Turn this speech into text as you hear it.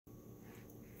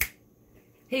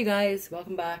Hey guys,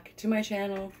 welcome back to my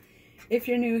channel. If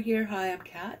you're new here, hi, I'm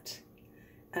Kat,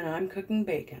 and I'm cooking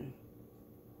bacon.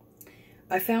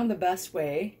 I found the best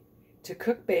way to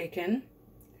cook bacon,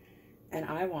 and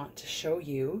I want to show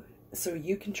you so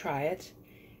you can try it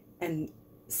and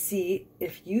see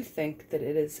if you think that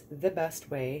it is the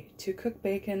best way to cook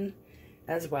bacon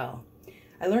as well.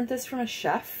 I learned this from a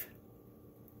chef,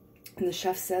 and the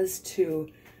chef says to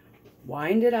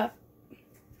wind it up.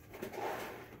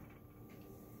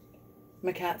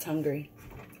 My cat's hungry.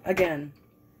 Again.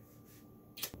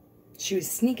 She was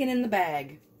sneaking in the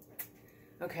bag.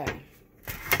 Okay.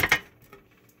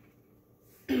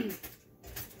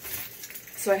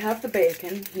 So I have the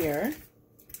bacon here.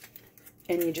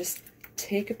 And you just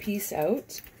take a piece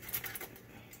out.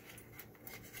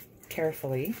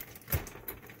 Carefully.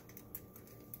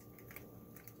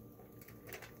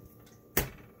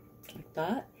 Like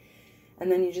that.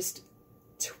 And then you just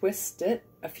twist it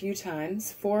a few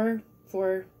times.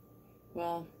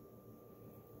 Well,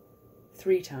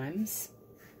 3 times.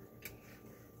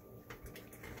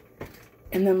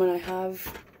 And then when I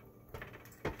have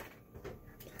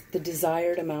the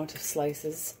desired amount of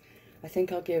slices, I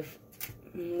think I'll give,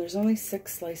 there's only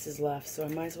 6 slices left, so I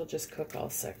might as well just cook all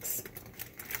 6.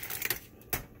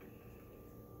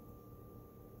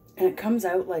 And it comes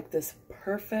out like this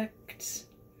perfect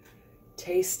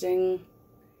tasting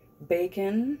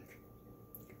bacon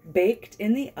baked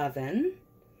in the oven,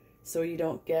 so you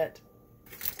don't get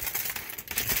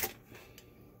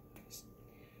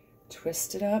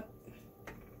twisted up.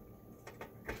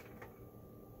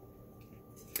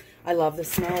 I love the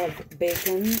smell of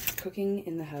bacon cooking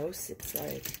in the house. It's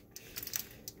like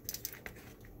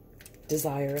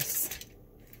desirous.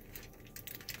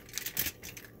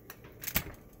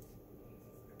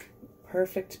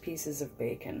 Perfect pieces of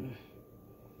bacon.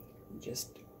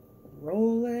 Just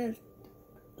roll it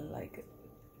like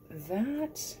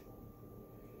that,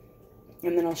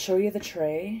 and then I'll show you the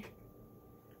tray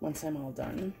once I'm all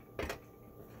done.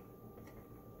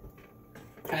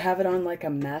 I have it on like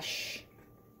a mesh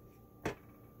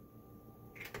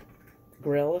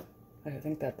grill. I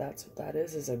think that's what that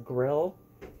is a grill.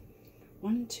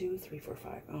 1, 2, 3, 4,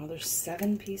 5. Oh, there's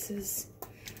 7 pieces.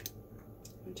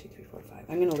 1, 2, 3, 4, 5.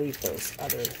 I'm gonna leave those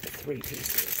other 3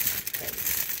 pieces.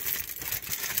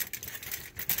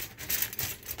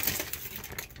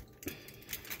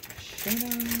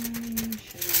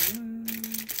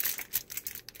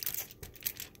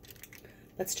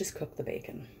 Let's just cook the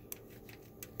bacon.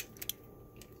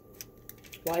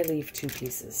 Why leave 2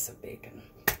 pieces of bacon?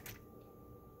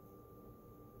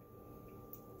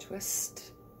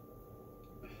 Twist.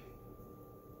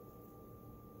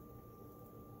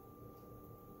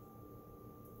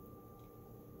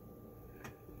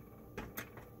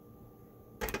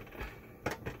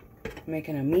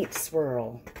 Making a meat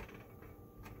swirl.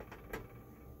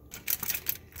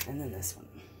 And then this one.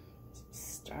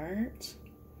 Start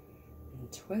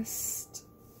and twist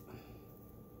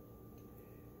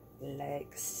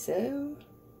like so.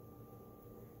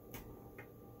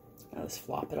 Now let's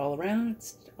flop it all around.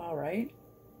 It's all right.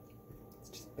 It's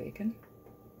just bacon.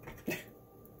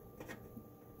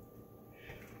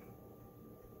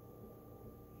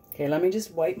 Okay, let me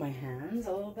just wipe my hands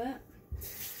a little bit.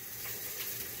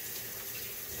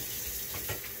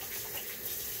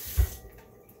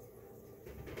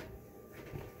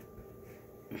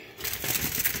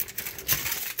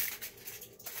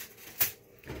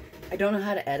 I don't know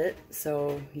how to edit,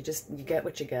 so you get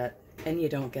what you get, and you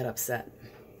don't get upset.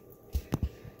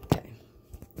 Okay,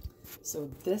 so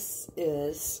this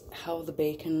is how the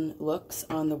bacon looks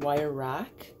on the wire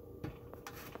rack.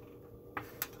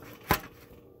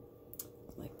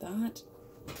 Like that.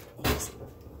 Let's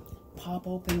pop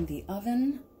open the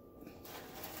oven.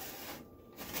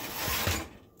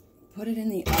 Put it in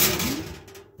the oven.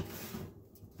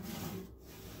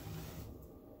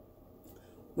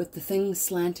 With the thing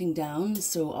slanting down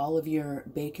so all of your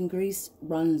bacon grease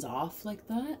runs off like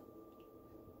that.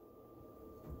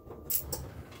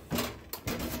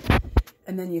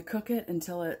 And then you cook it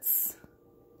until it's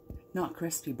not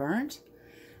crispy burnt,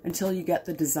 until you get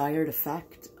the desired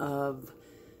effect of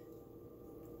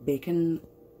bacon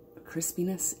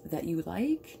crispiness that you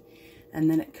like, and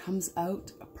then it comes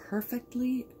out a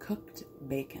perfectly cooked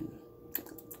bacon.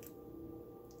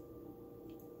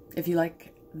 If you like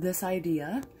this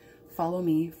idea, follow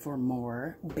me for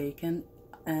more bacon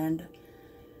and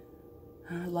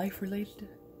life-related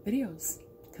videos,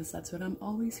 because that's what I'm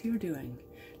always here doing.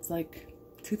 It's like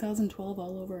 2012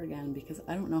 all over again, because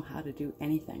I don't know how to do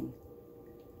anything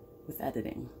with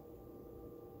editing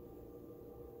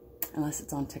unless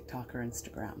it's on TikTok or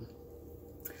Instagram.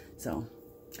 So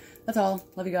That's all.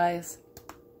 Love you guys.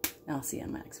 And I'll see you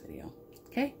in my next video.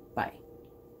 Okay? Bye.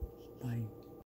 Bye.